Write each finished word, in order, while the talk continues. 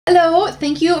Hello,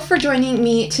 thank you for joining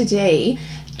me today.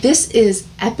 This is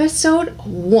episode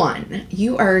 1.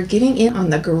 You are getting in on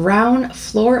the ground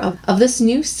floor of this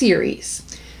new series.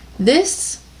 I'm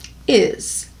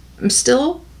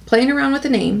still playing around with the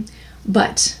name,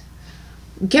 but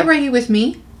get ready with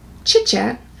me, chit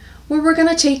chat, where we're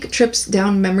gonna take trips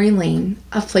down memory lane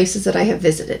of places that I have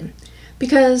visited.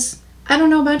 Because I don't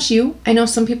know about you, I know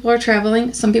some people are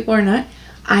traveling, some people are not.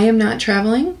 I am not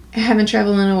traveling, I haven't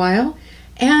traveled in a while.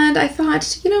 And I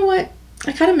thought, you know what,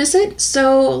 I kind of miss it,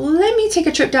 so let me take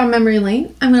a trip down memory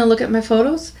lane. I'm going to look at my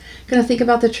photos, going to think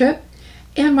about the trip,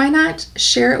 and why not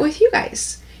share it with you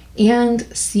guys and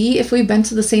see if we've been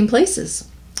to the same places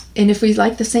and if we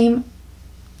like the same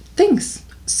things.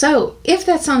 So if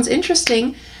that sounds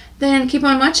interesting, then keep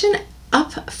on watching.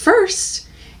 Up first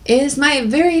is my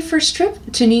very first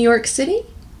trip to New York City,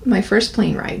 my first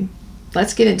plane ride.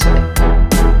 Let's get into it.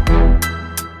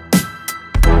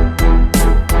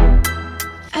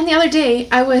 And the other day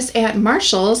I was at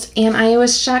Marshall's and I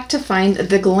was shocked to find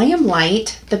the Glam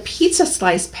Light, the pizza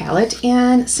slice palette.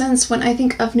 And since when I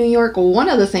think of New York, one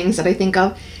of the things that I think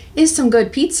of is some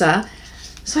good pizza.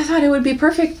 So I thought it would be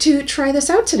perfect to try this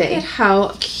out today.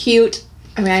 How cute.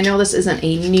 I mean, I know this isn't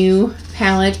a new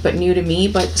palette, but new to me,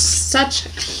 but such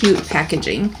cute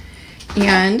packaging.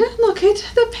 And look at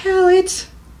the palette.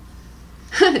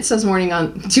 It says warning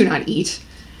on do not eat.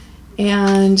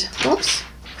 And whoops.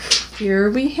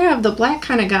 Here we have the black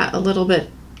kind of got a little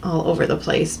bit all over the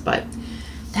place, but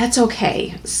that's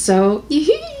okay. So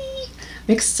I'm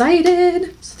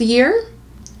excited. So the year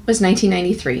was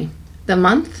 1993. The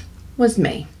month was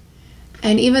May.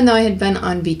 And even though I had been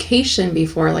on vacation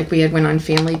before, like we had went on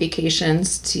family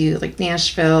vacations to like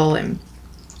Nashville and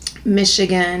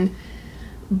Michigan,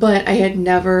 but I had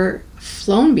never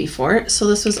flown before. So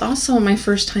this was also my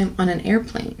first time on an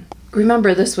airplane.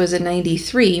 Remember, this was in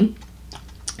 93.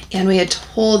 And we had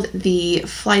told the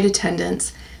flight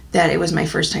attendants that it was my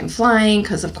first time flying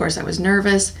because, of course, I was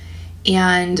nervous.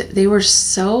 And they were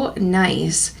so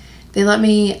nice. They let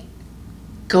me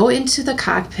go into the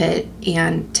cockpit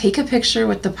and take a picture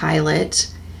with the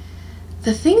pilot.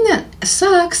 The thing that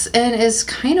sucks and is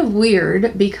kind of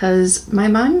weird because my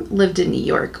mom lived in New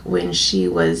York when she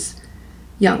was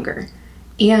younger.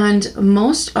 And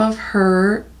most of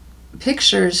her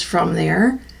pictures from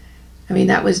there, I mean,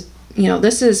 that was, you know,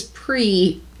 this is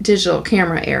pre-digital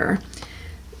camera era.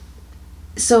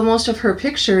 So most of her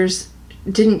pictures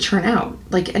didn't turn out.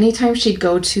 Like anytime she'd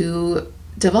go to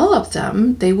develop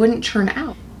them, they wouldn't turn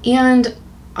out. And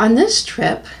on this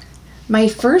trip, my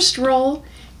first roll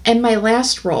and my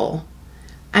last roll,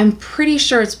 I'm pretty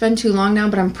sure it's been too long now,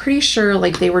 but I'm pretty sure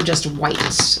like they were just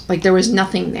white. Like there was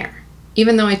nothing there,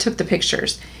 even though I took the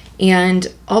pictures. And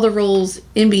all the rolls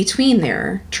in between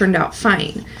there turned out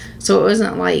fine. So it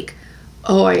wasn't like,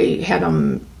 oh, I had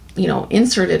them, you know,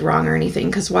 inserted wrong or anything,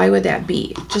 because why would that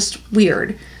be? Just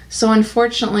weird. So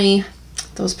unfortunately,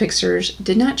 those pictures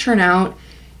did not turn out.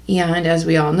 And as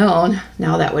we all know,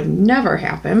 now that would never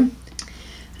happen.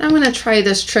 I'm going to try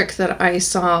this trick that I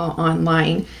saw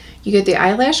online. You get the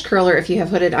eyelash curler if you have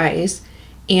hooded eyes,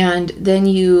 and then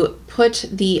you put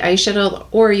the eyeshadow,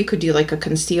 or you could do like a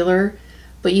concealer,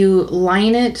 but you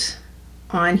line it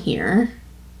on here.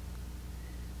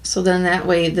 So then that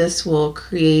way this will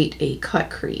create a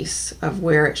cut crease of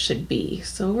where it should be.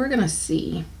 So we're gonna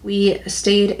see. We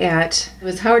stayed at, it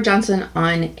was Howard Johnson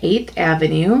on 8th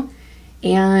Avenue,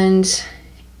 and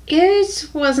it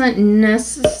wasn't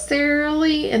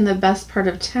necessarily in the best part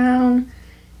of town,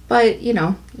 but you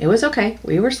know, it was okay.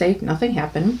 We were safe, nothing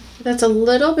happened. That's a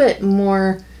little bit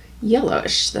more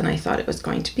yellowish than I thought it was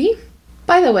going to be.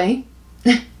 By the way,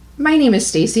 my name is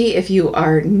Stacy. If you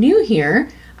are new here,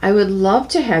 I would love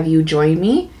to have you join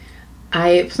me.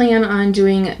 I plan on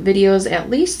doing videos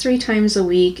at least 3 times a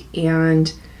week,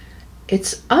 and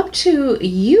it's up to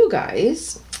you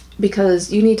guys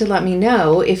because you need to let me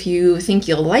know if you think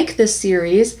you'll like this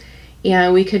series,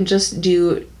 and we can just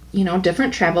do, you know,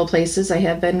 different travel places. I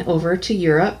have been over to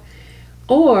Europe,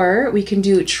 or we can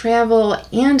do travel,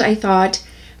 and I thought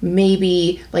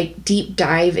maybe like deep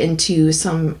dive into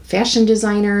some fashion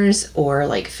designers or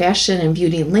like fashion and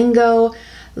beauty lingo.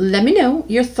 Let me know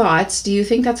your thoughts. Do you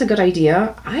think that's a good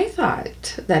idea? I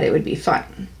thought that it would be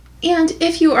fun. And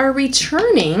if you are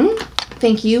returning,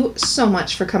 thank you so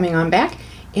much for coming on back.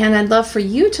 And I'd love for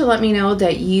you to let me know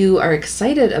that you are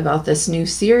excited about this new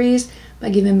series by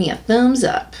giving me a thumbs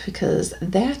up, because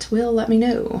that will let me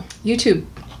know. YouTube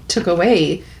took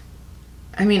away,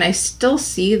 I mean, I still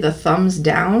see the thumbs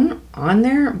down on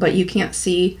there, but you can't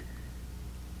see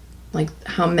like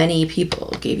how many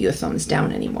people gave you a thumbs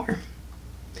down anymore.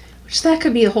 Which that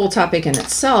could be a whole topic in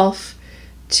itself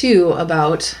too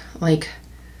about like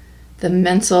the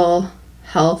mental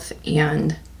health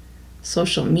and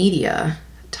social media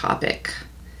topic.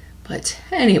 But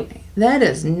anyway, that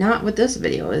is not what this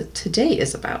video today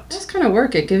is about. This kind of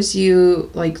work, it gives you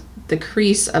like the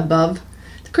crease above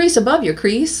your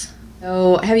crease.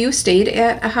 So have you stayed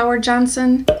at a Howard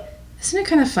Johnson? Isn't it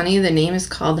kind of funny the name is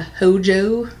called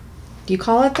Hojo? Do you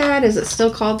call it that? Is it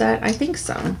still called that? I think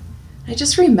so. I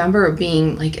just remember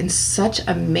being like in such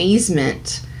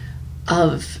amazement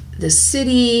of the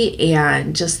city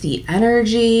and just the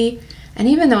energy. And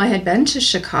even though I had been to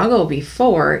Chicago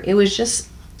before, it was just,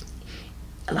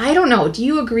 I don't know. Do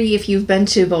you agree if you've been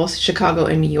to both Chicago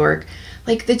and New York?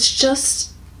 Like, it's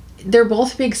just, they're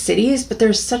both big cities, but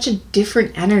there's such a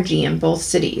different energy in both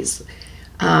cities.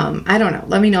 I don't know.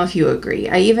 Let me know if you agree.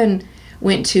 I even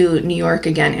went to New York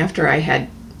again after I had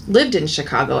lived in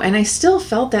Chicago, and I still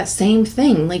felt that same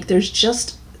thing. Like, there's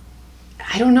just,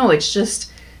 I don't know, it's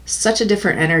just such a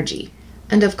different energy.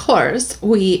 And of course,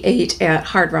 we ate at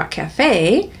Hard Rock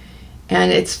Cafe,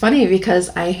 and it's funny because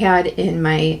I had in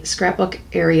my scrapbook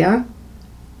area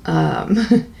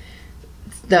the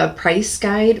price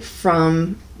guide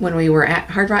from when we were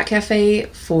at Hard Rock Cafe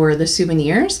for the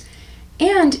souvenirs.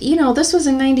 And, you know, this was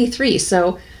in '93,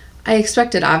 so I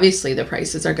expected obviously the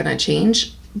prices are going to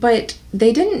change, but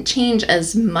they didn't change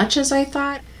as much as I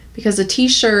thought, because a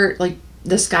t-shirt, like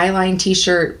the Skyline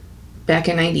t-shirt back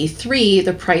in '93,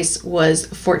 the price was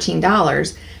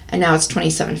 $14 and now it's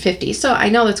 $27.50. So I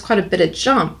know that's quite a bit of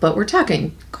jump, but we're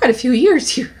talking quite a few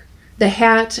years here. The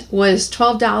hat was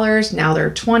 $12, now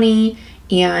they're $20,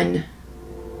 and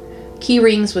key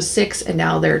rings was $6 and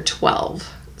now they're $12.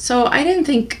 So I didn't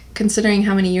think, considering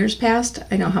how many years passed,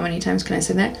 I know how many times can I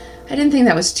say that, I didn't think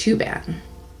that was too bad.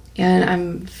 And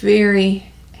I'm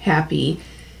very happy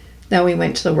that we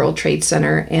went to the World Trade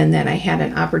Center and that I had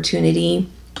an opportunity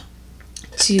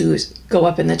to go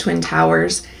up in the Twin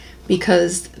Towers,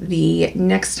 because the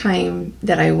next time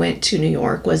that I went to New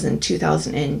York was in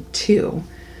 2002.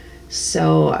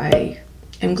 So I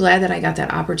am glad that I got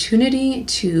that opportunity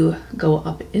to go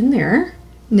up in there.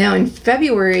 Now in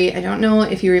February, I don't know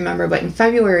if you remember, but in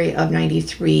February of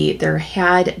 '93, there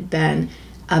had been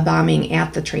a bombing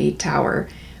at the Trade Tower.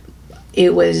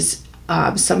 It was,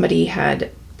 somebody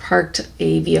had parked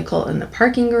a vehicle in the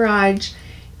parking garage,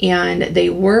 and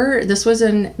this was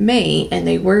in May, and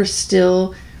they were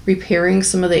still repairing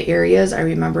some of the areas. I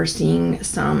remember seeing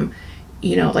some,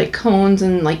 you know, like cones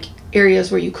and like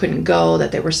areas where you couldn't go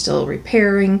that they were still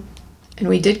repairing. And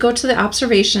we did go to the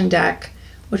observation deck,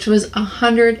 which was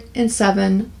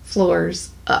 107 floors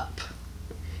up.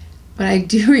 But I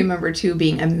do remember too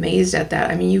being amazed at that.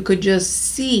 I mean, you could just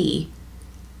see,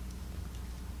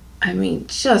 I mean,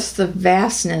 just the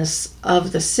vastness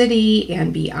of the city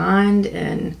and beyond,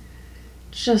 and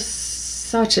just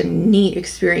such a neat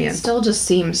experience. It still just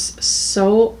seems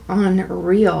so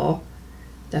unreal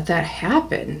that that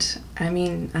happened. I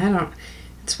mean,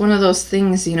 it's one of those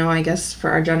things, you know, I guess for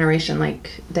our generation,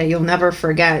 like, that you'll never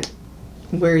forget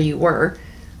where you were.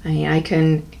 I mean, I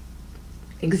can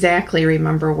exactly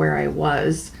remember where I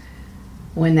was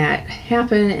when that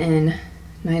happened in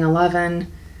 9/11.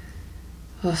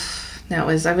 I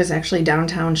was actually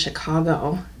downtown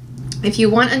Chicago. If you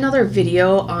want another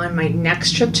video on my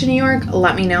next trip to New York,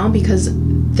 let me know, because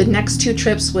the next two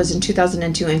trips was in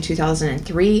 2002 and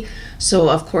 2003. So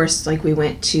of course, like, we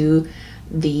went to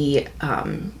the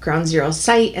Ground Zero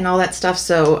site and all that stuff.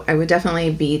 So I would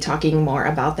definitely be talking more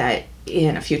about that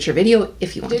in a future video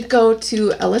if you want. I did go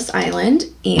to Ellis Island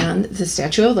and the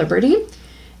Statue of Liberty.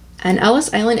 And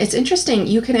Ellis Island, it's interesting.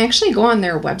 You can actually go on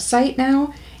their website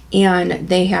now, and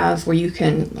they have where you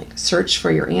can like search for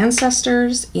your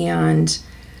ancestors, and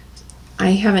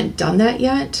I haven't done that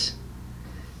yet,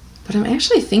 but I'm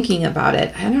actually thinking about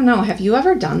it. I don't know, have you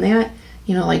ever done that?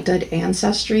 You know, like did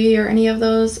Ancestry or any of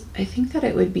those? I think that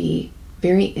it would be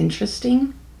very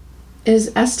interesting. It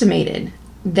is estimated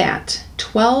that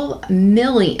 12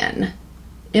 million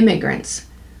immigrants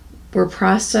were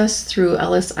processed through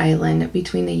Ellis Island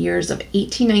between the years of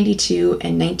 1892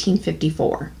 and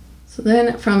 1954. So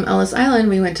then from Ellis Island,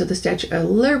 we went to the Statue of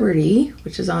Liberty,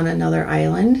 which is on another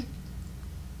island.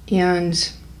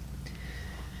 And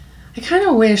I kind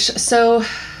of wish, so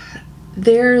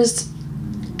there's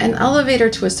an elevator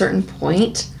to a certain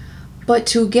point, but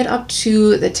to get up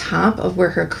to the top of where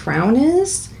her crown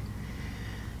is,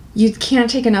 you can't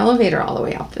take an elevator all the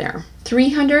way up there.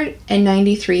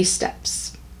 393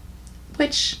 steps,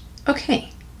 which,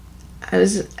 okay, I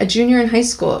was a junior in high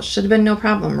school. Should have been no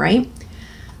problem, right?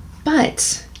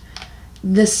 But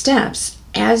the steps,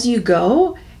 as you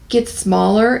go, get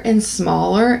smaller and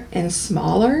smaller and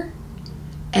smaller.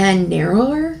 and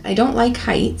narrower. I don't like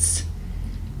heights.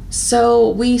 So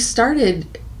we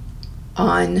started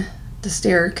on the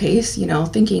staircase, you know,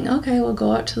 thinking, okay, we'll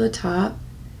go out to the top.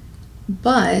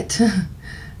 But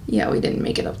yeah, we didn't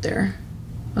make it up there.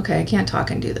 Okay, I can't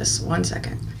talk and do this. 1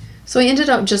 second. So we ended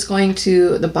up just going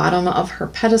to the bottom of her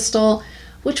pedestal,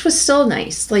 which was still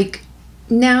nice. Like,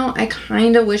 now I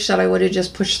kind of wish that I would have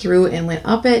just pushed through and went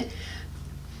up it,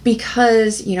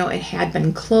 because, you know, it had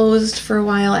been closed for a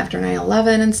while after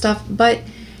 9/11 and stuff. But,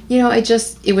 you know,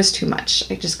 it was too much.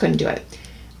 I just couldn't do it.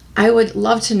 I would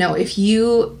love to know, if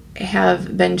you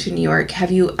have been to New York,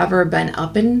 have you ever been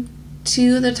up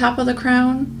into the top of the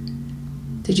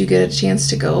Crown? Did you get a chance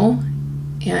to go?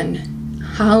 And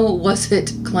how was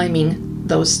it climbing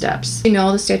those steps? You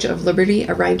know, the Statue of Liberty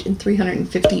arrived in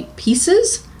 350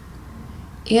 pieces.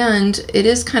 And it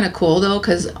is kind of cool though,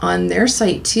 because on their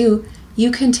site too,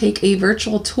 you can take a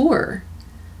virtual tour.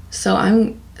 So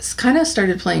I'm kind of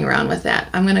started playing around with that.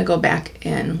 I'm going to go back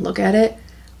and look at it.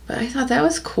 But I thought that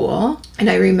was cool. And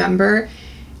I remember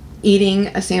eating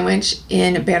a sandwich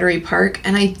in Battery Park.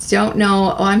 And I don't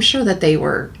know, oh, I'm sure that they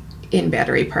were in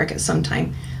Battery Park at some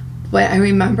time. But I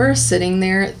remember sitting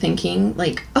there thinking,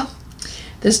 like, oh,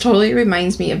 this totally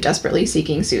reminds me of Desperately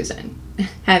Seeking Susan.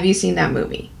 Have you seen that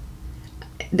movie?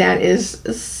 That is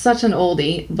such an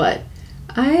oldie, but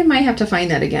I might have to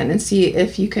find that again and see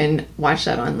if you can watch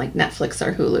that on like Netflix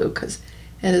or Hulu, because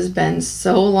it has been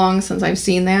so long since I've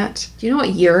seen that. Do you know what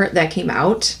year that came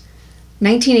out?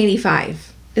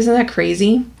 1985. Isn't that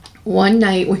crazy? One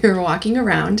night we were walking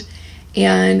around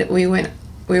and we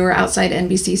were outside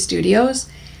NBC Studios,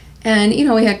 and you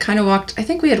know, we had kind of walked, I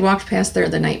think we had walked past there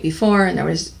the night before and there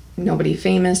was nobody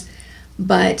famous,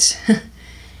 but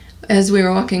as we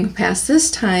were walking past this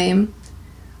time,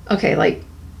 okay, like,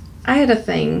 I had a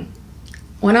thing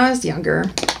when I was younger.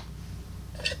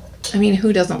 I mean,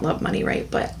 who doesn't love money, right?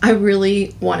 But I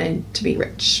really wanted to be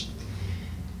rich.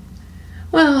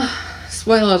 Well,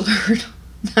 spoiler alert,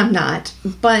 I'm not.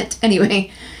 But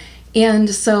anyway, and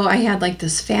so I had like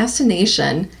this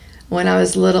fascination when I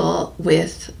was little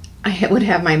with, I would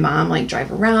have my mom like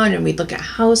drive around and we'd look at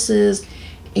houses.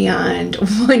 And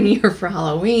one year for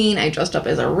Halloween, I dressed up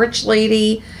as a rich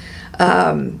lady.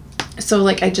 So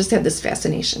like I just had this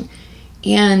fascination.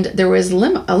 And there was a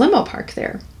limo park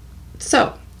there.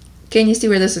 So can you see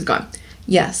where this is going?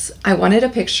 Yes, I wanted a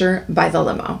picture by the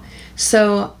limo.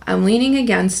 So I'm leaning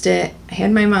against it. I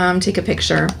had my mom take a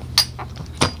picture.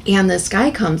 And this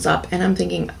guy comes up and I'm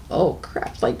thinking, oh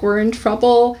crap, like we're in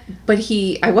trouble. But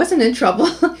I wasn't in trouble.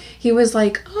 He was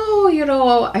like, oh, you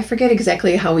know, I forget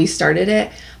exactly how he started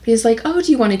it. But he's like, oh,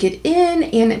 do you want to get in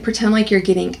and pretend like you're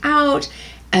getting out?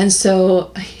 And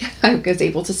so I was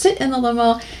able to sit in the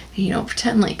limo and, you know,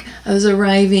 pretend like I was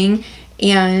arriving.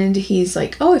 And he's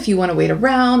like, oh, if you want to wait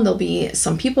around, there'll be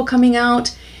some people coming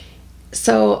out.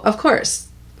 So, of course,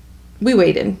 we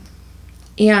waited.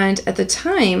 And at the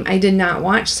time, I did not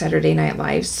watch Saturday Night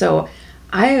Live, so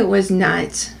I was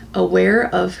not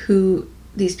aware of who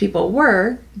these people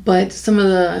were. But some of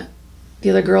the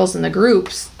other girls in the group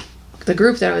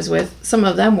that I was with, some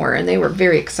of them were, and they were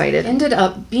very excited. It ended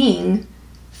up being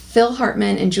Phil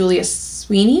Hartman and Julia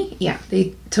Sweeney. Yeah,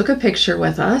 they took a picture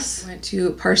with us. Went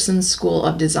to Parsons School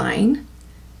of Design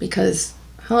because,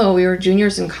 hello, we were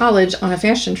juniors in college on a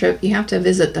fashion trip. You have to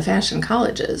visit the fashion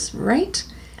colleges, right?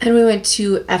 And we went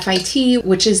to FIT,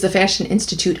 which is the Fashion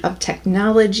Institute of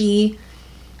Technology,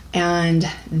 and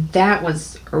that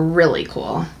was really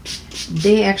cool.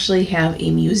 They actually have a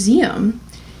museum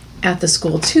at the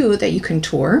school too that you can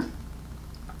tour.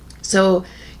 So,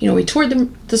 you know, we toured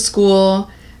the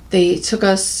school. They took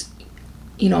us,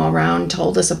 you know, around,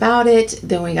 told us about it.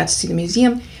 Then we got to see the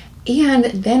museum, and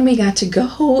then we got to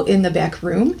go in the back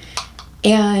room,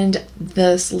 and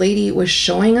this lady was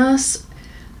showing us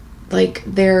like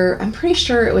I'm pretty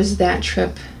sure it was that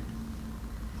trip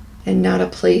and not a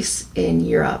place in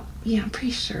Europe. Yeah, I'm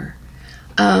pretty sure.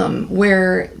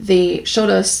 Where they showed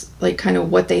us like kind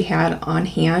of what they had on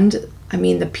hand. I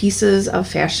mean, the pieces of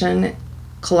fashion,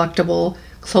 collectible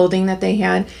clothing that they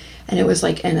had. And it was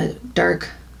like in a dark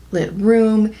lit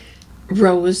room,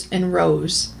 rows and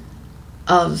rows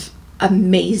of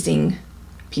amazing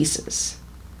pieces.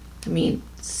 I mean,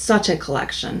 such a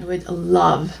collection. I would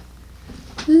love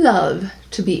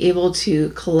to be able to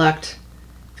collect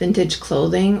vintage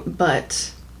clothing,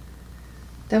 but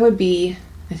that would be,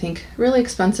 I think, really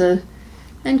expensive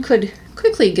and could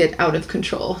quickly get out of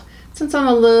control since I'm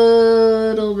a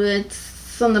little bit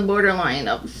on the borderline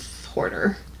of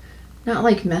hoarder. Not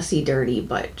like messy dirty,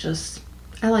 but just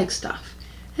I like stuff.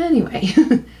 Anyway,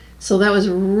 so that was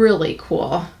really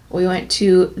cool We went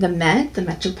to the Met, the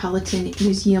Metropolitan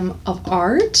Museum of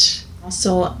Art.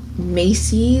 Also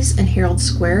Macy's and Herald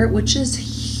Square, which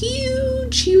is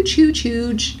huge, huge, huge,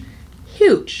 huge,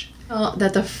 huge.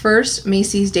 That the first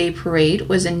Macy's Day Parade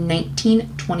was in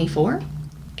 1924.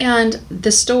 And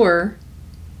the store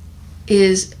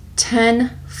is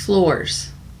 10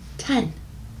 floors. 10.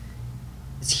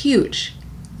 It's huge.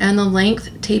 And the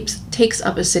length takes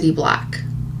up a city block.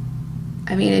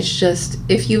 I mean, it's just,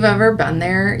 if you've ever been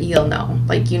there, you'll know.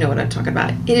 Like, you know what I'm talking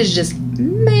about. It is just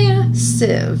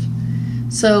massive.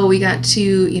 So we got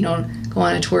to, go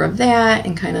on a tour of that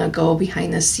and kind of go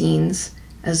behind the scenes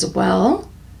as well.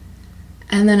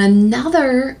 And then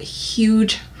another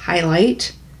huge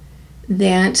highlight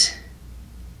that,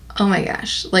 oh my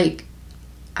gosh, like,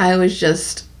 I was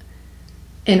just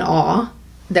in awe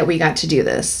that we got to do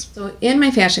this. So in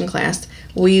my fashion class,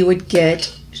 we would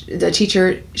get, the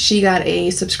teacher, she got a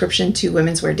subscription to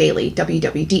Women's Wear Daily,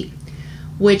 WWD,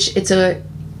 which it's a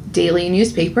daily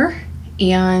newspaper,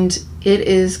 and it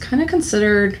is kind of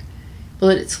considered,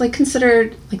 well, it's like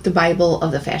considered like the Bible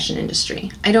of the fashion industry.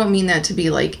 I don't mean that to be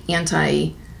like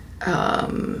anti, what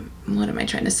am I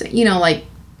trying to say? Like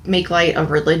make light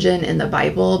of religion in the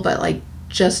Bible, but like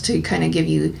just to kind of give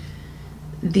you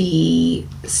the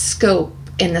scope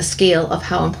and the scale of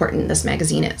how important this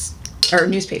magazine is, or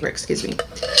newspaper, excuse me.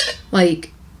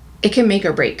 Like, it can make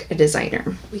or break a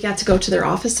designer. We got to go to their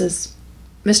offices.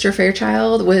 Mr.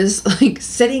 Fairchild was like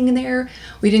sitting there.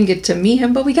 We didn't get to meet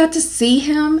him, but we got to see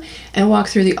him and walk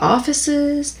through the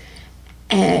offices.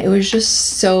 And it was just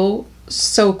so,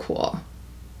 so cool.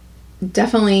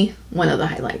 Definitely one of the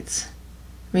highlights.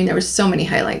 I mean, there were so many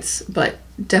highlights, but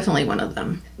definitely one of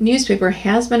them. Newspaper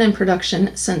has been in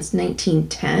production since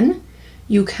 1910.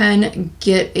 You can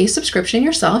get a subscription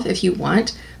yourself if you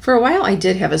want. For a while, I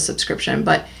did have a subscription,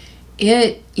 but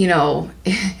it,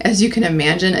 as you can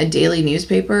imagine, a daily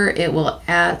newspaper, it will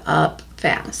add up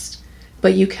fast.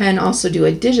 But you can also do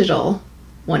a digital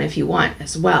one if you want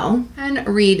as well. And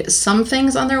read some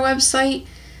things on their website.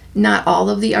 Not all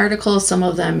of the articles. Some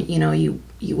of them, you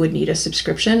would need a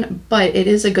subscription, but it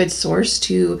is a good source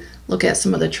to look at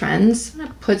some of the trends. I'm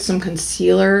gonna put some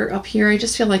concealer up here. I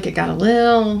just feel like it got a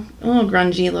little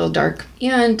grungy, a little dark.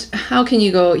 And how can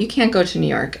you go? You can't go to New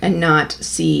York and not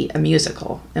see a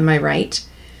musical, am I right?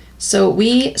 So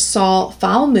we saw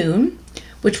Foul Moon,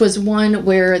 which was one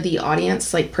where the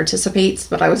audience like participates,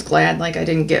 but I was glad like I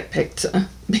didn't get picked to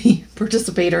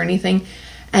participate or anything.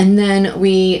 And then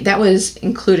that was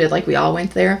included, like we all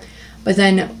went there. But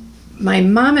then my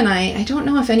mom and I don't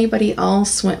know if anybody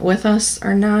else went with us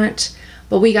or not,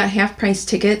 but we got half price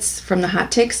tickets from the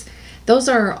Hot Ticks. Those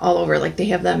are all over, like they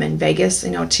have them in Vegas,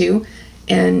 too.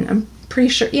 And I'm pretty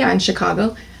sure, in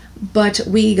Chicago. But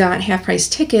we got half price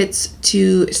tickets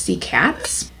to see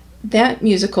Cats. That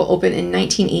musical opened in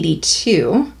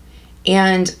 1982.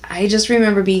 And I just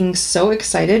remember being so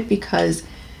excited because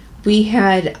we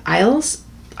had aisle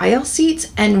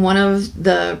seats, and one of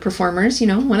the performers,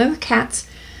 one of the cats,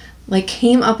 like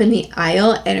came up in the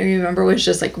aisle, and I remember was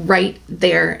just like right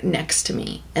there next to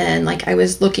me. And like I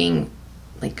was looking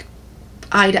like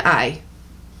eye to eye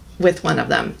with one of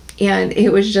them. And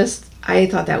it was just, I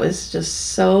thought that was just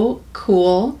so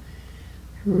cool.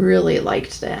 Really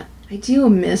liked that. I do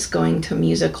miss going to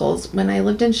musicals. When I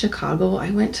lived in Chicago,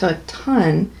 I went to a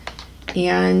ton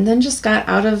and then just got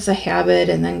out of the habit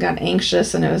and then got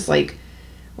anxious. And it was like,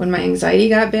 when my anxiety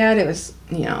got bad, it was,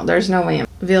 there's no way. I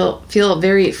feel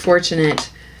very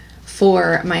fortunate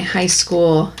for my high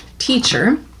school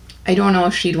teacher. I don't know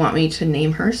if she'd want me to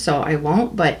name her, so I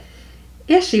won't. But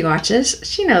if she watches,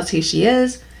 she knows who she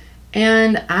is.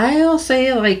 And I'll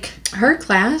say, like, her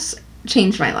class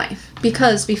changed my life.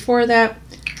 Because before that,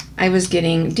 I was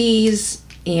getting D's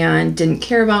and didn't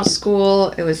care about school.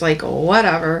 It was like,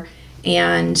 whatever.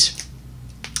 And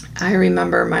I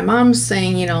remember my mom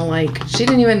saying, like, she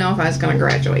didn't even know if I was going to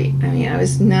graduate. I mean, I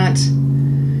was not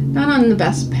on the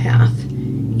best path.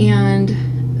 And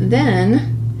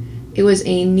then it was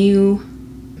a new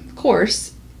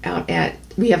course out at,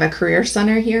 we have a career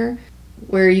center here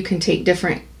where you can take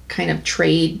different kind of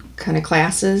trade kind of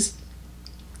classes.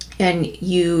 And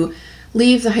you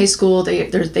leave the high school,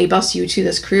 they bus you to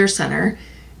this career center,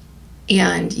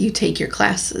 and you take your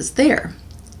classes there,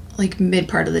 like mid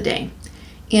part of the day.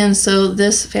 And so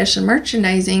this fashion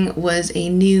merchandising was a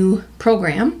new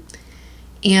program,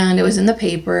 and it was in the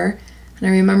paper. And I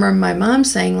remember my mom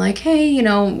saying, like, hey,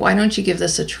 why don't you give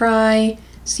this a try,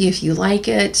 see if you like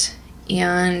it.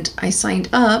 And I signed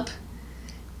up,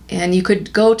 and you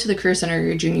could go to the career center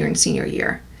your junior and senior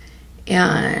year.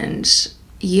 And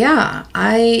yeah,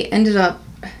 I ended up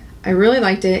I really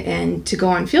liked it, and to go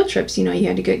on field trips, you know, you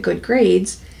had to get good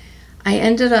grades. I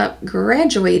ended up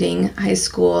graduating high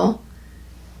school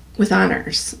with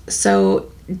honors.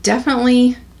 So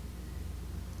definitely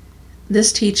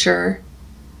this teacher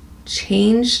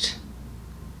changed,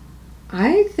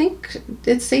 I think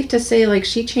it's safe to say, like,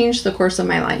 she changed the course of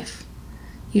my life.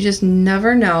 You just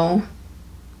never know,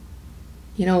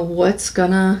 you know, what's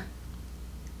gonna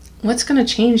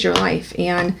change your life.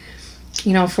 And,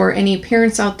 you know, for any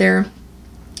parents out there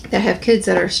that have kids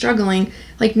that are struggling,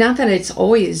 like, not that it's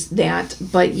always that,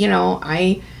 but, you know,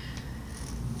 I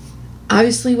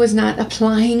obviously was not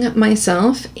applying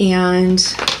myself, and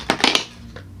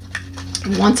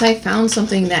once I found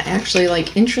something that actually,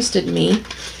 like, interested me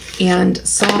and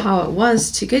saw how it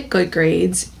was to get good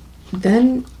grades,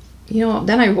 then, you know,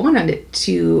 then I wanted it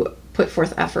to put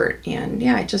forth effort, and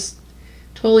yeah, it just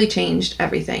totally changed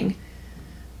everything.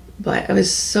 But I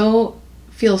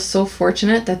feel so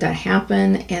fortunate that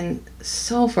happened, and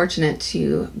so fortunate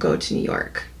to go to New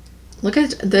York. Look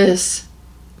at this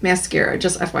mascara,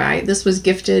 just FYI. This was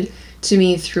gifted to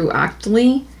me through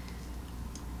Octoly,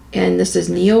 and this is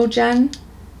Neogen.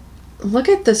 Look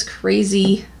at this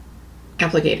crazy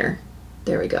applicator.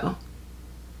 There we go.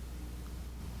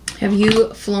 Have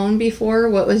you flown before?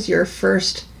 What was your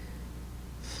first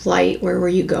flight? Where were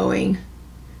you going?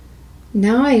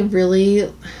 Now I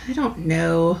don't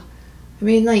know. I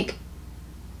mean, like,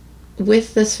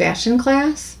 with this fashion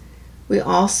class, we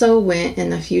also went in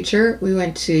the future. We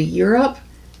went to Europe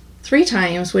 3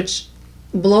 times, which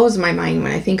blows my mind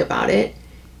when I think about it.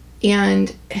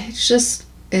 And it's just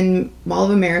in Mall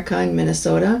of America in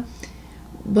Minnesota.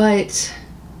 But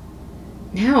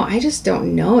now I just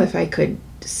don't know if I could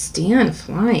stand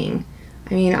flying.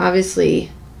 I mean,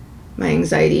 obviously my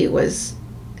anxiety was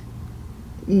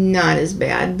not as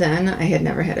bad then. I had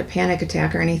never had a panic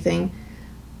attack or anything.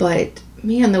 But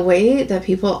man, the way that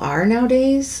people are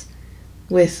nowadays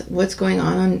with what's going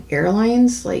on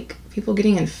airlines, like people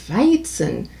getting in fights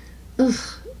and ugh.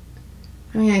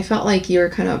 I mean, I felt like you were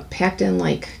kind of packed in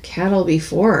like cattle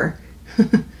before.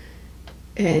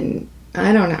 And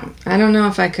I don't know. I don't know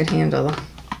if I could handle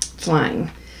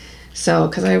flying. So,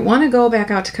 because I want to go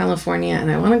back out to California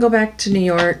and I want to go back to New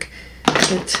York.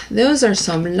 But those are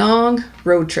some long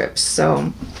road trips.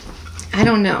 So, I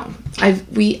don't know. I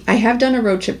have done a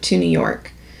road trip to New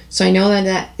York. So, I know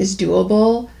that is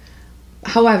doable.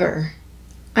 However,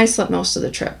 I slept most of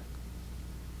the trip.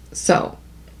 So,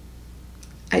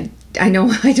 I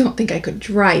know I don't think I could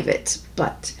drive it,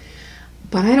 but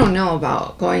I don't know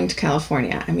about going to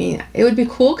California. I mean, it would be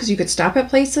cool because you could stop at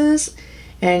places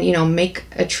and, you know, make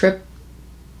a trip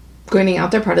going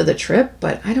out there part of the trip,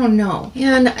 but I don't know.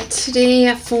 And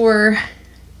today for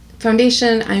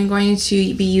foundation, I'm going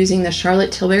to be using the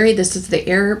Charlotte Tilbury. This is the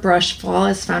Airbrush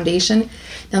Flawless Foundation.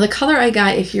 Now the color I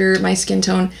got, if you're my skin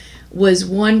tone, was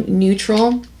 1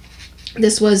 neutral.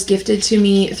 This was gifted to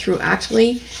me through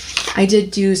Octoly. I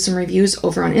did do some reviews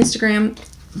over on Instagram,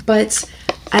 but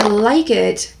I like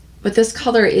it, but this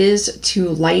color is too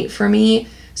light for me.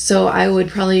 So I would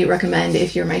probably recommend,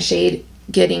 if you're my shade,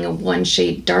 getting a 1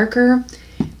 shade darker.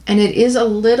 And it is a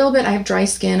little bit, I have dry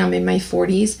skin, I'm in my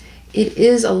 40s. It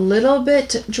is a little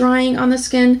bit drying on the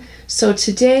skin. So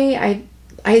today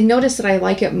I noticed that I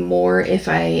like it more if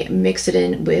I mix it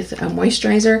in with a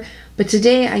moisturizer. But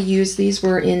today I used, these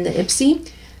were in the Ipsy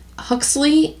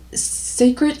Huxley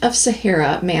Secret of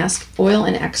Sahara mask, oil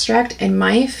and extract. And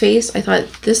my face, I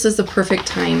thought this is the perfect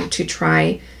time to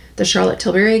try the Charlotte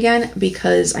Tilbury again,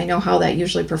 because I know how that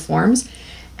usually performs.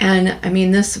 And I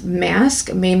mean, this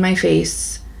mask made my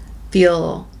face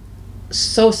feel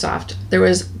so soft. There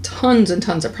was tons and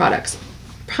tons of product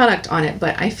on it,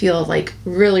 but I feel like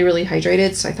really, really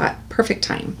hydrated. So I thought perfect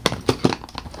time.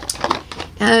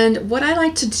 And what I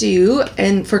like to do,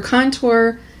 and for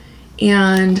contour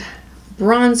and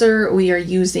bronzer, we are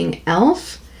using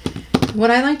e.l.f.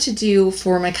 What I like to do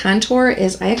for my contour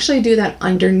is I actually do that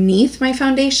underneath my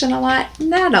foundation a lot.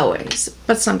 Not always,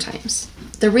 but sometimes.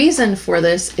 The reason for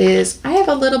this is I have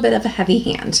a little bit of a heavy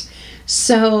hand.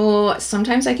 So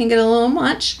sometimes I can get a little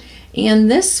much. And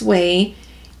this way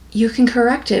you can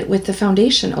correct it with the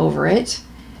foundation over it.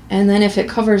 And then if it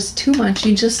covers too much,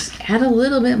 you just add a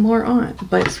little bit more on.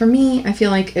 But for me, I feel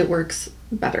like it works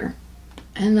better.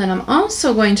 And then I'm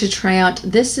also going to try out,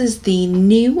 this is the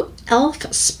new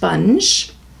e.l.f.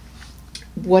 sponge.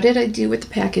 What did I do with the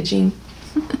packaging?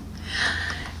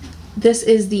 This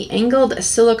is the angled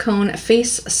silicone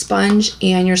face sponge,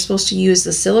 and you're supposed to use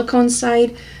the silicone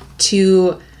side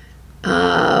to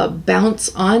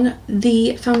bounce on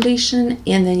the foundation,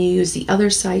 and then you use the other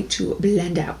side to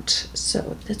blend out.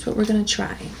 So that's what we're gonna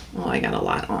try. Oh, I got a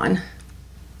lot on.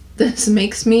 This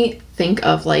makes me think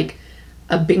of like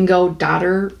a bingo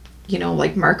daughter, you know,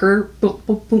 like marker. Boop,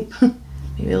 boop, boop.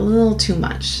 Maybe a little too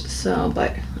much. So,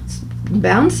 but let's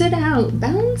bounce it out.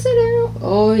 Bounce it out.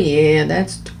 Oh yeah,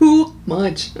 that's too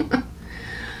much.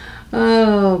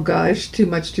 Oh gosh, too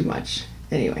much, too much.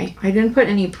 Anyway, I didn't put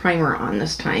any primer on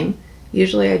this time.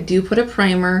 Usually I do put a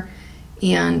primer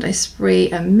and I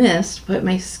spray a mist, but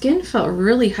my skin felt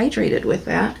really hydrated with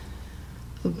that.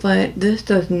 But this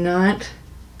does not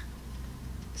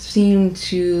seem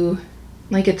to,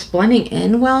 like, it's blending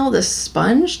in well, the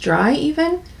sponge, dry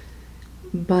even,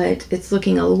 but it's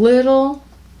looking a little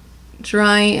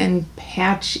dry and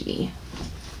patchy.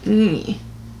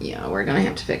 Yeah, we're gonna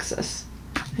have to fix this.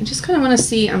 I just kind of want to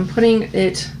see, I'm putting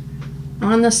it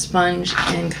on the sponge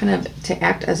and kind of to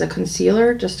act as a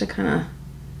concealer, just to kind of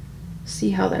see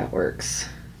how that works.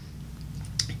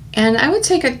 And I would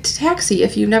take a taxi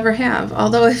if you never have.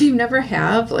 Although if you never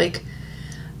have, like,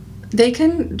 they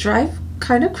can drive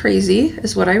kind of crazy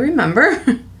is what I remember.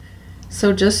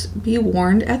 So just be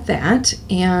warned at that.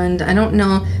 And I don't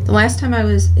know, the last time I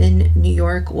was in New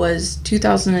York was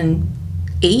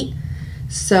 2008.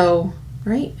 So,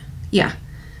 right? Yeah.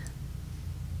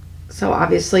 So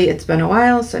obviously it's been a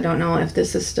while, so I don't know if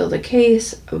this is still the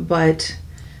case, but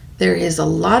there is a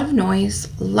lot of noise,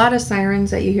 a lot of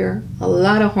sirens that you hear, a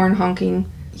lot of horn honking.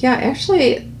 Yeah,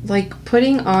 actually, like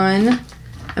putting on,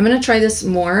 I'm gonna try this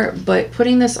more, but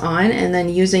putting this on and then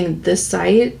using this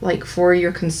side like for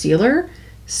your concealer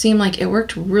seemed like it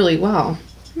worked really well.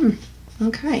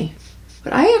 Okay.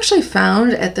 But I actually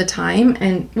found at the time,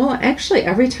 and well, actually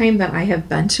every time that I have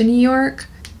been to New York,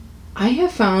 I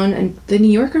have found, and the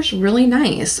New Yorkers really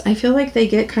nice. I feel like they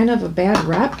get kind of a bad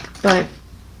rep, but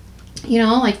you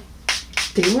know, like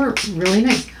they were really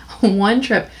nice. One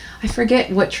trip, I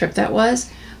forget what trip that was,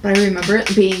 but I remember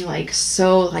it being like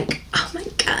so like, oh my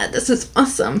God, this is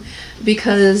awesome.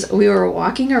 Because we were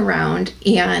walking around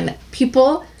and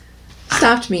people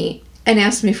stopped me and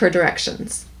asked me for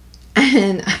directions.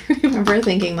 And I remember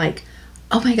thinking like,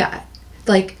 oh my God,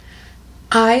 like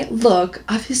I look,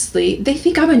 obviously, they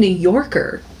think I'm a New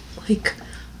Yorker. Like,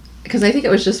 because I think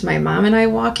it was just my mom and I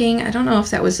walking. I don't know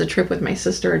if that was a trip with my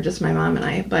sister or just my mom and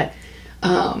I, but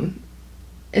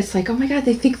it's like, oh my God,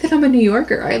 they think that I'm a New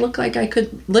Yorker. I look like I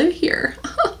could live here.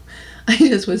 I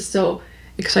just was so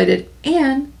excited.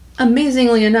 And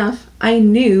amazingly enough, I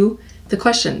knew the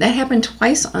question. That happened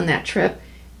twice on that trip.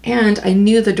 And I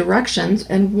knew the directions.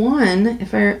 And one,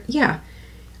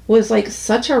 was like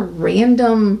such a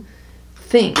random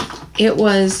thing. It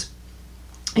was,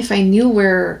 if I knew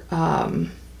where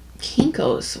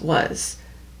Kinko's was,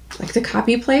 like the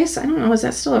copy place, I don't know, is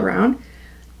that still around?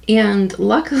 And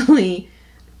luckily,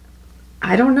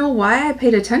 I don't know why I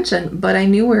paid attention, but I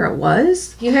knew where it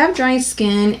was. If you have dry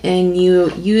skin and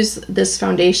you use this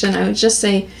foundation, I would just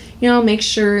say, you know, make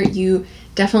sure you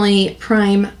definitely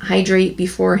prime, hydrate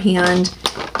beforehand,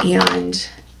 and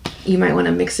you might want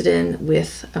to mix it in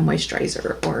with a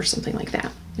moisturizer or something like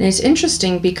that. And it's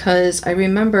interesting because I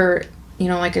remember, you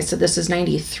know, like I said, this is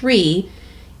 93,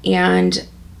 and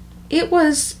it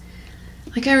was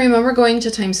like, I remember going to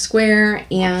Times Square,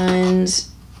 and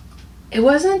it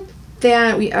wasn't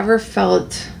that we ever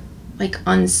felt like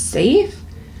unsafe,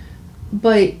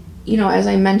 but you know, as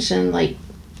I mentioned, like,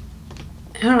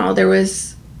 I don't know, there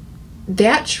was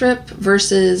that trip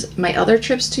versus my other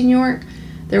trips to New York,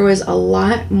 there was a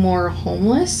lot more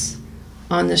homeless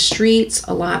on the streets,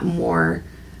 a lot more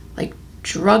like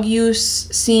drug use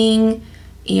seeing,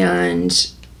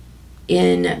 and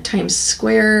in Times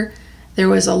Square there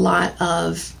was a lot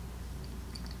of,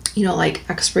 you know, like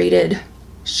X-rated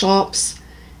shops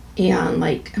and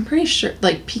like, I'm pretty sure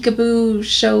like peekaboo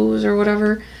shows or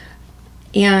whatever.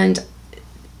 And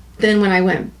then when I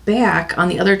went back on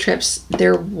the other trips,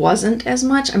 there wasn't as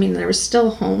much. I mean, there was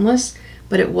still homeless,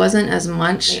 but it wasn't as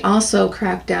much. They also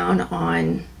cracked down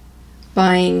on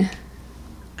buying,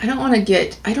 I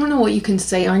don't know what you can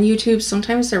say on YouTube.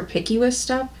 Sometimes they're picky with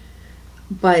stuff,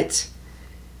 but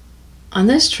on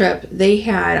this trip they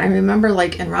had, I remember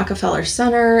like in Rockefeller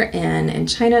Center and in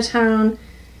Chinatown,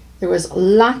 there was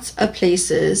lots of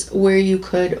places where you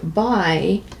could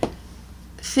buy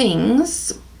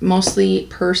things, mostly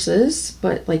purses,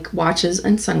 but like watches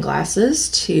and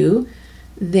sunglasses too,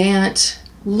 that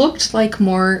looked like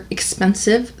more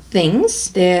expensive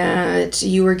things that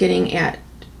you were getting at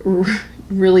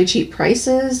really cheap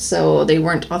prices, so they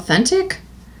weren't authentic,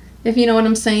 if you know what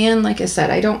I'm saying. Like I said,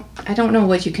 I don't know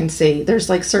what you can say. There's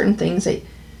like certain things that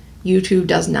YouTube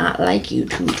does not like you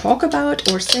to talk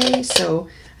about or say, so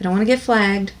I don't want to get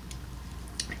flagged.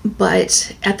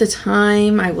 But at the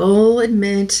time, I will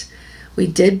admit, We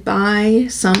did buy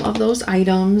some of those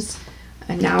items,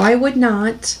 and now I would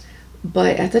not,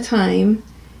 but at the time,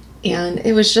 and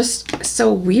it was just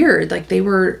so weird. Like, they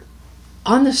were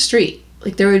on the street.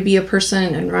 Like, there would be a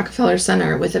person in Rockefeller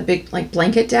Center with a big like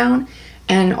blanket down,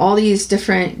 and all these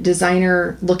different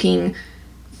designer looking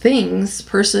things,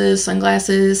 purses,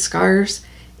 sunglasses, scarves,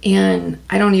 and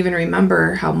I don't even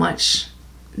remember how much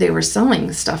they were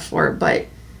selling stuff for, but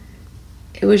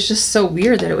it was just so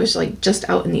weird that it was like just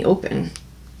out in the open.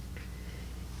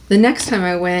 The next time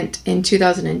I went in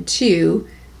 2002,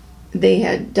 they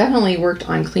had definitely worked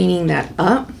on cleaning that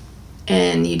up,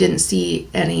 and you didn't see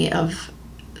any of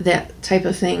that type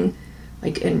of thing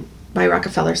like in by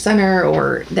Rockefeller Center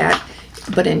or that.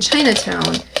 But in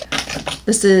Chinatown,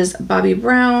 this is Bobbi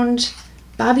Brown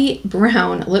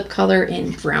lip color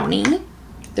in Brownie.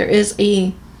 There is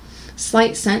a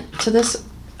slight scent to this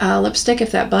lipstick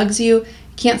if that bugs you.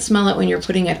 Can't smell it when you're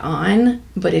putting it on,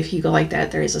 but if you go like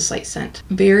that, there is a slight scent.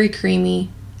 Very creamy,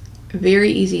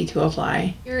 very easy to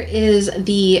apply. Here is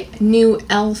the new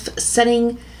e.l.f.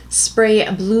 Setting Spray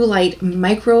Blue Light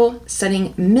Micro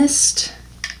Setting Mist.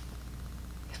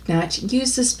 I've not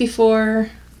used this before.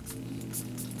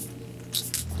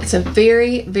 It's a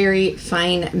very, very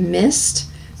fine mist.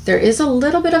 There is a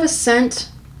little bit of a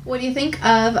scent. What do you think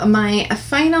of my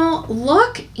final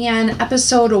look and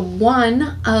episode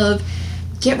 1 of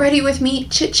Get Ready With Me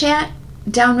Chit Chat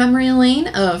down memory lane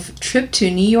of Trip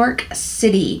to New York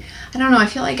City? I don't know, I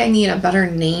feel like I need a better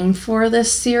name for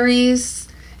this series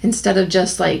instead of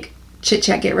just like Chit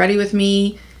Chat Get Ready With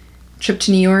Me Trip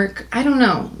to New York. I don't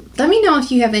know. Let me know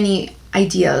if you have any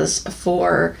ideas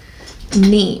for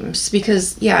names,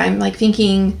 because yeah, I'm like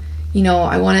thinking, you know,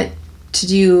 I want it to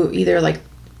do either like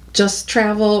just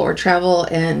travel or travel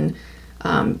and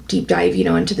deep dive, you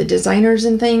know, into the designers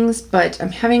and things, but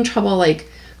I'm having trouble like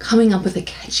coming up with a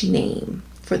catchy name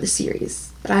for the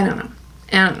series. But I don't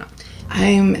know.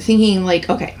 I'm thinking like,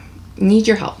 okay, need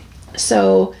your help.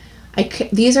 So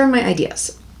these are my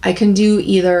ideas. I can do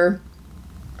either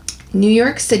New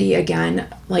York City again,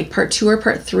 like part 2 or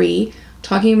part 3,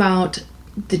 talking about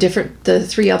the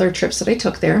 3 other trips that I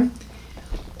took there,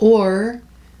 or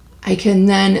I can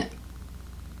then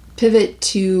pivot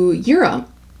to Europe,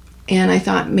 and I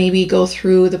thought maybe go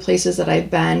through the places that I've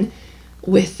been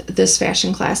with this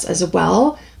fashion class as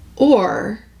well.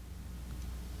 Or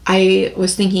I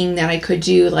was thinking that I could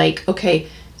do like, okay,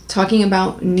 talking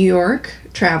about New York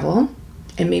travel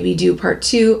and maybe do part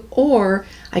 2, or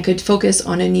I could focus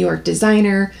on a New York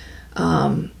designer,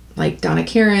 like Donna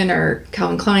Karan or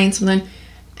Calvin Klein, something,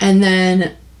 and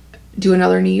then do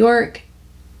another New York,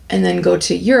 and then go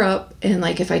to Europe. And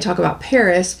like if I talk about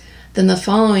Paris, then the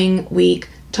following week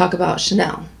talk about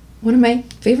Chanel, one of my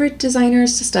favorite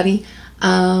designers to study.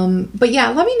 But yeah,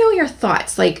 let me know your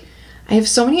thoughts. Like, I have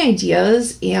so many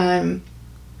ideas, and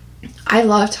I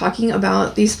love talking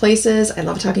about these places. I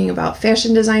love talking about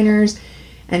fashion designers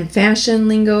and fashion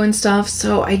lingo and stuff.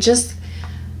 So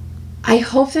I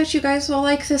hope that you guys will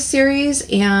like this series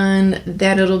and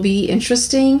that it'll be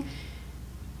interesting,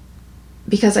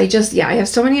 because I have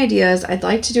so many ideas. I'd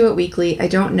like to do it weekly. I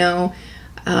don't know.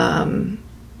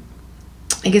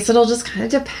 I guess it'll just kind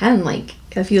of depend, like,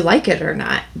 if you like it or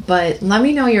not. But let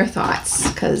me know your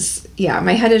thoughts, because, yeah,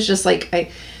 my head is just like, I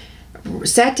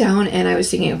sat down and I was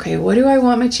thinking, okay, what do I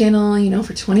want my channel, you know,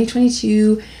 for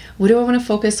 2022? What do I want to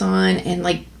focus on? And,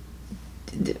 like,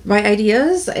 my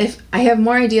ideas, if I have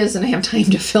more ideas than I have time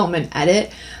to film and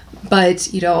edit,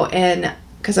 but, you know, and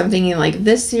because I'm thinking, like,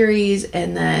 this series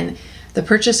and then the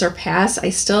purchase or pass, I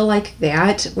still like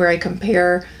that, where I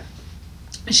compare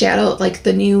shadow, like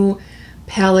the new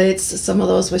palettes, some of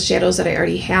those with shadows that I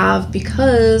already have,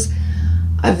 because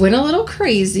I've went a little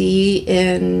crazy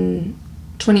in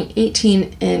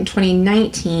 2018 and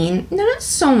 2019, not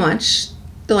so much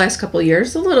the last couple of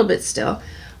years, a little bit still,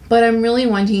 but I'm really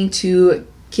wanting to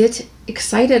get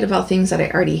excited about things that I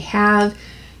already have,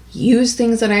 use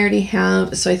things that I already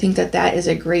have. So I think that that is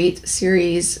a great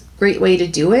series, great way to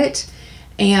do it.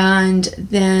 And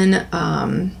then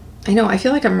I know I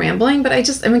feel like I'm rambling, but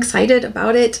I'm excited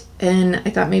about it, and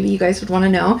I thought maybe you guys would want to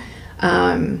know.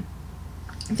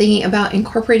 Thinking about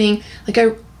incorporating, like,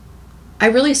 I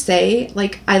really say,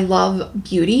 like, I love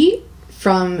beauty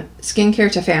from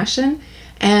skincare to fashion,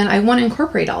 and I want to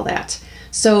incorporate all that.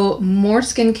 So more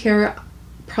skincare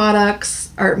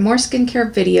products, or more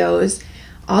skincare videos,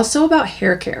 also about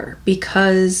hair care,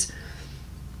 because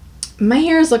my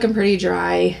hair is looking pretty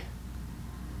dry.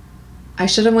 I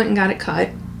should have went and got it cut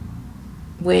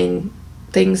when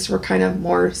things were kind of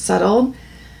more settled,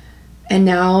 and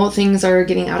now things are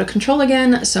getting out of control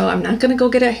again. So I'm not going to go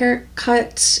get a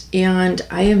haircut, and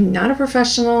I am not a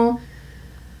professional,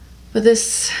 but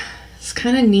this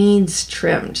kind of needs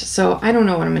trimmed. So I don't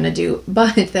know what I'm going to do,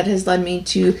 but that has led me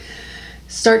to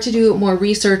start to do more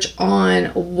research on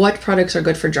what products are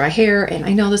good for dry hair. And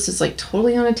I know this is like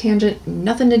totally on a tangent,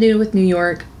 nothing to do with New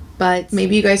York, but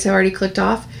maybe you guys have already clicked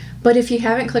off. But if you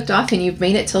haven't clicked off and you've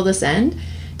made it till this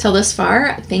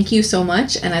far, thank you so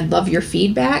much. And I'd love your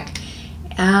feedback.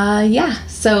 Yeah,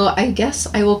 so I guess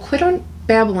I will quit on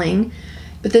babbling,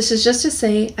 but this is just to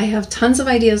say I have tons of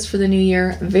ideas for the new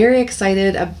year. Very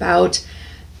excited about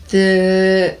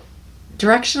the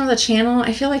direction of the channel.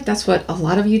 I feel like that's what a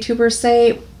lot of YouTubers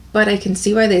say, but I can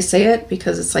see why they say it,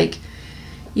 because it's like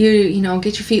you know,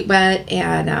 get your feet wet.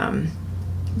 And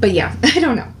but yeah, I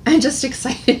don't know, I'm just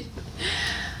excited.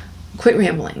 Quit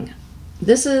rambling.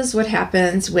 This is what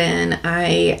happens when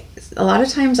a lot of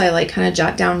times I like kind of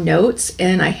jot down notes,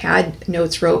 and I had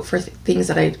notes wrote for things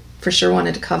that I for sure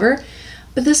wanted to cover.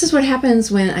 But this is what happens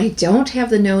when I don't have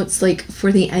the notes like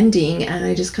for the ending, and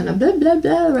I just kind of blah, blah,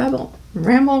 blah,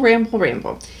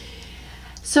 ramble.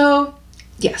 So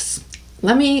yes,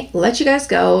 let me let you guys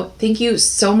go. Thank you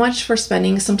so much for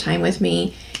spending some time with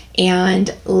me,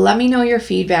 and let me know your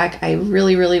feedback. I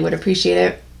really, really would appreciate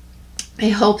it. I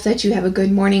hope that you have a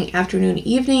good morning, afternoon,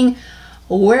 evening,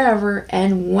 wherever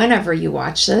and whenever you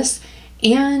watch this,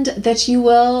 and that you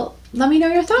will let me know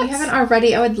your thoughts. If you haven't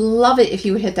already, I would love it if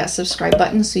you would hit that subscribe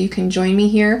button so you can join me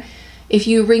here. If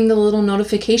you ring the little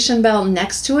notification bell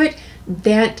next to it,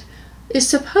 that is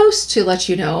supposed to let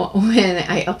you know when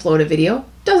I upload a video.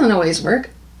 Doesn't always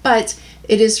work, but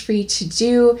it is free to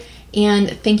do.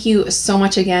 And thank you so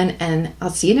much again, and I'll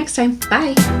see you next time.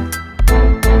 Bye.